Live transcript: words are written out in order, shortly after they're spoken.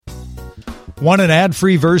Want an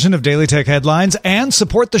ad-free version of Daily Tech Headlines and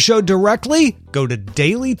support the show directly? Go to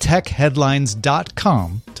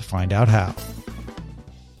dailytechheadlines.com to find out how.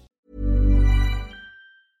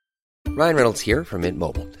 Ryan Reynolds here from Mint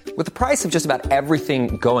Mobile. With the price of just about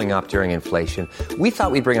everything going up during inflation, we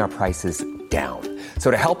thought we'd bring our prices down.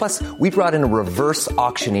 So to help us, we brought in a reverse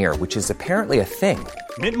auctioneer, which is apparently a thing.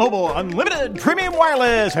 Mint Mobile Unlimited Premium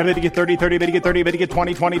Wireless. How to get 30, 30, bit to get 30, bit to get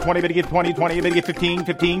 20, 20, 20, bit to get 20, 20, bit to get 15,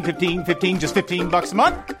 15, 15, 15, just $15 a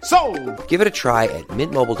month? Sold! Give it a try at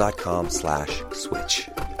mintmobile.com/switch.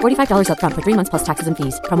 $45 up front for 3 months plus taxes and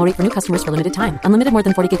fees. Promo rate for new customers for limited time. Unlimited more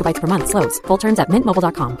than 40 gigabytes per month. Slows full terms at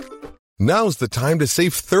mintmobile.com. Now's the time to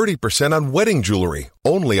save 30% on wedding jewelry,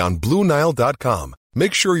 only on BlueNile.com.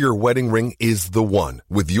 Make sure your wedding ring is the one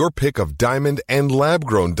with your pick of diamond and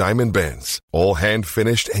lab-grown diamond bands, all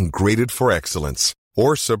hand-finished and graded for excellence.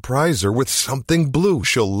 Or surprise her with something blue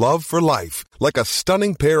she'll love for life, like a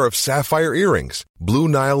stunning pair of sapphire earrings. Blue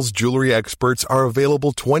Nile's jewelry experts are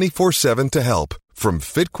available 24/7 to help, from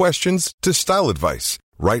fit questions to style advice.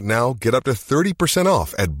 Right now, get up to 30%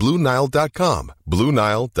 off at BlueNile.com.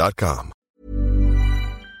 BlueNile.com.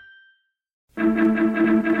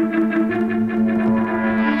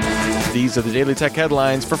 These are the Daily Tech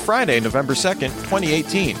Headlines for Friday, November 2nd,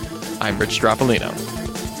 2018. I'm Rich Strappolino.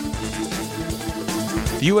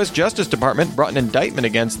 The U.S. Justice Department brought an indictment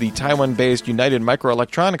against the Taiwan-based United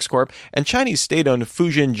Microelectronics Corp. And Chinese state-owned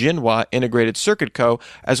Fujian Jinhua Integrated Circuit Co.,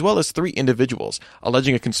 as well as 3 individuals,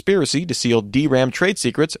 alleging a conspiracy to steal DRAM trade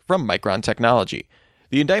secrets from Micron Technology.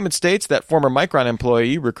 The indictment states that former Micron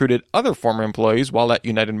employee recruited other former employees while at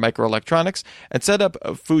United Microelectronics and set up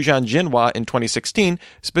Fujian Jinhua in 2016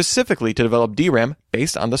 specifically to develop DRAM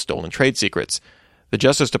based on the stolen trade secrets. The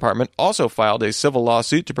Justice Department also filed a civil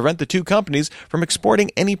lawsuit to prevent the 2 companies from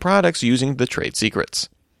exporting any products using the trade secrets.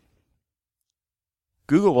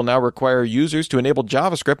 Google will now require users to enable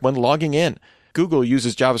JavaScript when logging in. Google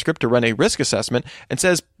uses JavaScript to run a risk assessment and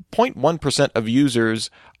says 0.1% of users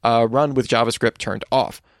run with JavaScript turned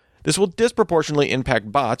off. This will disproportionately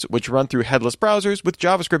impact bots, which run through headless browsers with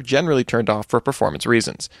JavaScript generally turned off for performance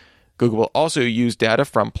reasons. Google will also use data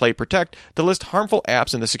from Play Protect to list harmful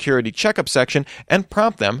apps in the security checkup section and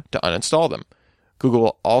prompt them to uninstall them. Google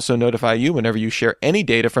will also notify you whenever you share any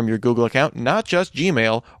data from your Google account, not just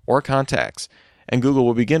Gmail or contacts. And Google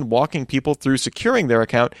will begin walking people through securing their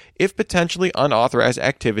account if potentially unauthorized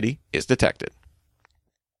activity is detected.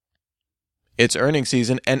 It's earnings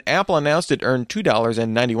season, and Apple announced it earned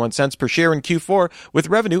 $2.91 per share in Q4 with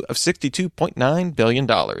revenue of $62.9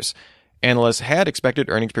 billion. Analysts had expected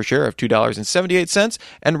earnings per share of $2.78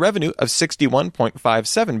 and revenue of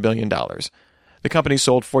 $61.57 billion. The company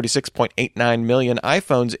sold 46.89 million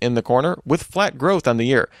iPhones in the quarter with flat growth on the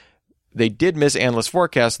year. They did miss analyst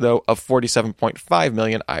forecasts, though, of 47.5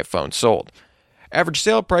 million iPhones sold. Average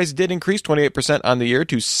sale price did increase 28% on the year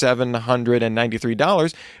to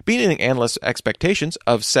 $793, beating analyst expectations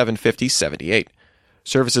of $750.78.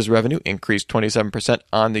 Services revenue increased 27%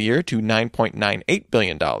 on the year to $9.98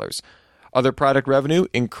 billion. Other product revenue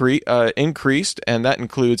increased, and that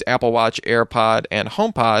includes Apple Watch, AirPod, and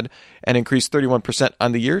HomePod, and increased 31%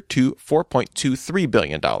 on the year to $4.23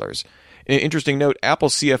 billion. In an interesting note, Apple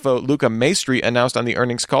CFO Luca Maestri announced on the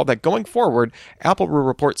earnings call that going forward, Apple will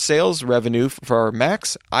report sales revenue for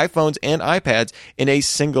Macs, iPhones, and iPads in a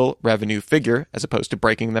single revenue figure, as opposed to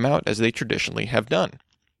breaking them out as they traditionally have done.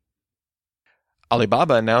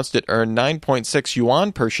 Alibaba announced it earned 9.6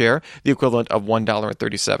 yuan per share, the equivalent of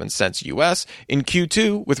 $1.37 US, in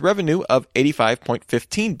Q2, with revenue of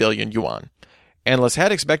 85.15 billion yuan. Analysts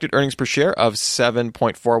had expected earnings per share of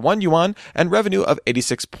 7.41 yuan and revenue of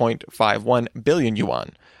 86.51 billion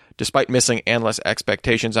yuan. Despite missing analyst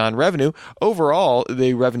expectations on revenue, overall,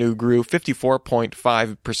 the revenue grew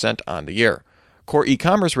 54.5% on the year. Core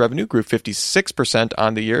e-commerce revenue grew 56%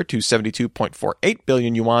 on the year to 72.48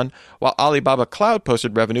 billion yuan, while Alibaba Cloud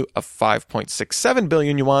posted revenue of 5.67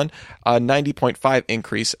 billion yuan, a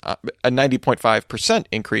 90.5%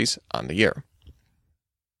 increase on the year.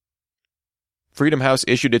 Freedom House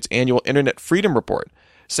issued its annual Internet Freedom Report.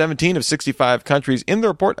 17 of 65 countries in the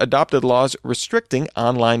report adopted laws restricting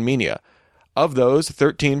online media. Of those,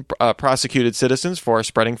 13 prosecuted citizens for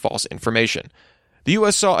spreading false information. The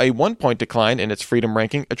U.S. saw a 1-point decline in its freedom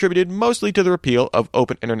ranking, attributed mostly to the repeal of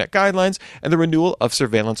open internet guidelines and the renewal of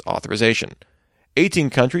surveillance authorization. 18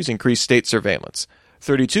 countries increased state surveillance.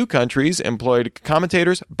 32 countries employed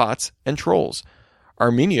commentators, bots, and trolls.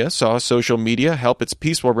 Armenia saw social media help its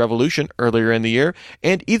peaceful revolution earlier in the year,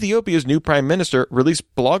 and Ethiopia's new prime minister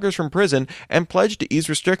released bloggers from prison and pledged to ease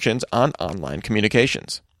restrictions on online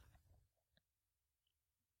communications.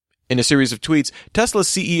 In a series of tweets, Tesla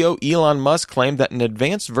CEO Elon Musk claimed that an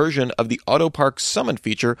advanced version of the Autopark Summon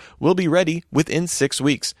feature will be ready within 6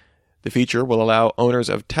 weeks. The feature will allow owners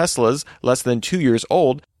of Teslas less than 2 years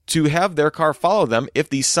old to have their car follow them if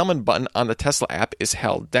the Summon button on the Tesla app is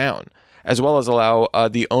held down, as well as allow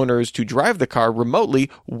the owners to drive the car remotely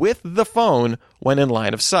with the phone when in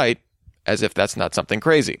line of sight, as if that's not something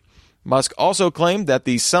crazy. Musk also claimed that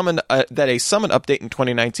a Summon update in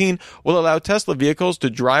 2019 will allow Tesla vehicles to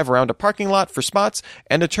drive around a parking lot for spots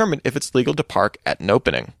and determine if it's legal to park at an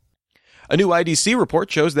opening. A new IDC report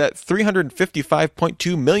shows that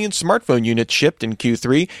 355.2 million smartphone units shipped in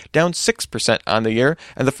Q3, down 6% on the year,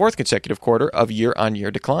 and the fourth consecutive quarter of year-on-year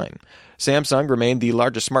decline. Samsung remained the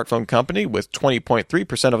largest smartphone company with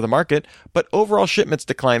 20.3% of the market, but overall shipments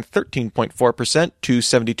declined 13.4% to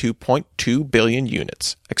 72.2 million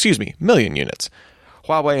units.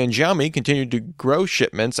 Huawei and Xiaomi continued to grow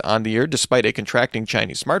shipments on the year despite a contracting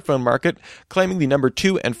Chinese smartphone market, claiming the number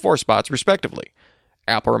 2 and 4 spots respectively.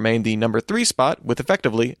 Apple remained the number 3 spot with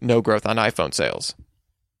effectively no growth on iPhone sales.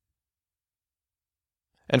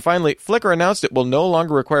 And finally, Flickr announced it will no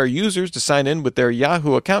longer require users to sign in with their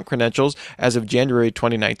Yahoo account credentials as of January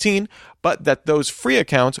 2019, but that those free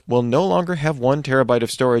accounts will no longer have 1 terabyte of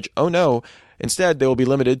storage. Oh no! Instead, they will be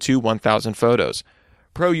limited to 1,000 photos.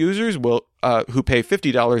 Pro users who pay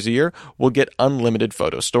 $50 a year will get unlimited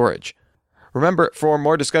photo storage. Remember, for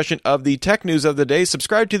more discussion of the tech news of the day,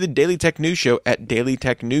 subscribe to the Daily Tech News Show at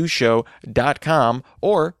dailytechnewsshow.com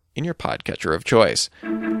or in your podcatcher of choice.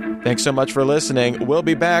 Thanks so much for listening. We'll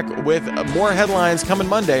be back with more headlines coming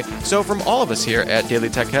Monday. So from all of us here at Daily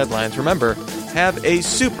Tech Headlines, remember, have a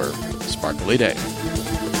super sparkly day.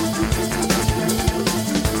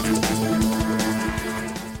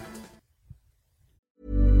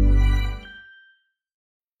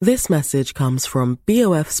 This message comes from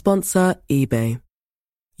BOF sponsor eBay.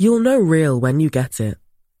 You'll know real when you get it.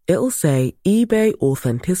 It'll say eBay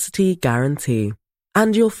Authenticity Guarantee.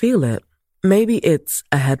 And you'll feel it. Maybe it's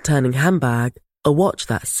a head-turning handbag, a watch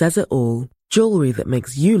that says it all, jewelry that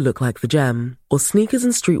makes you look like the gem, or sneakers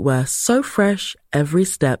and streetwear so fresh every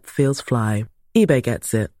step feels fly. eBay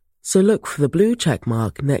gets it. So look for the blue check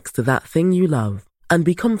mark next to that thing you love. And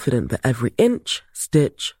be confident that every inch,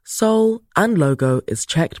 stitch, sole, and logo is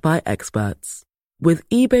checked by experts. With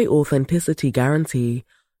eBay Authenticity Guarantee,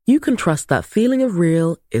 you can trust that feeling of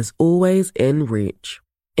real is always in reach.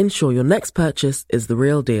 Ensure your next purchase is the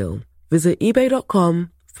real deal. Visit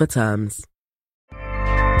eBay.com for terms.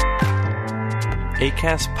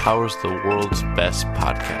 Acast powers the world's best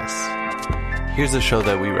podcasts. Here's a show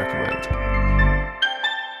that we recommend.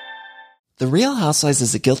 The Real Housewives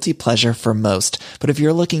is a guilty pleasure for most, but if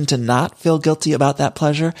you're looking to not feel guilty about that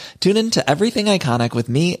pleasure, tune in to Everything Iconic with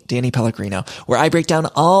me, Danny Pellegrino, where I break down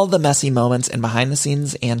all the messy moments and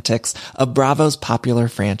behind-the-scenes antics of Bravo's popular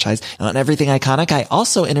franchise. And on Everything Iconic, I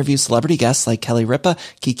also interview celebrity guests like Kelly Ripa,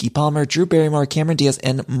 Keke Palmer, Drew Barrymore, Cameron Diaz,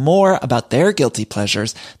 and more about their guilty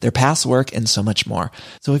pleasures, their past work, and so much more.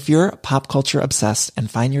 So if you're pop culture obsessed and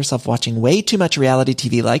find yourself watching way too much reality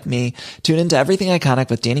TV like me, tune into Everything Iconic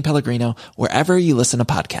with Danny Pellegrino, wherever you listen to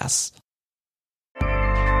podcasts.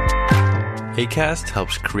 Acast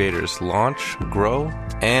helps creators launch, grow,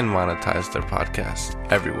 and monetize their podcasts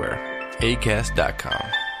everywhere.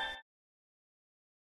 Acast.com.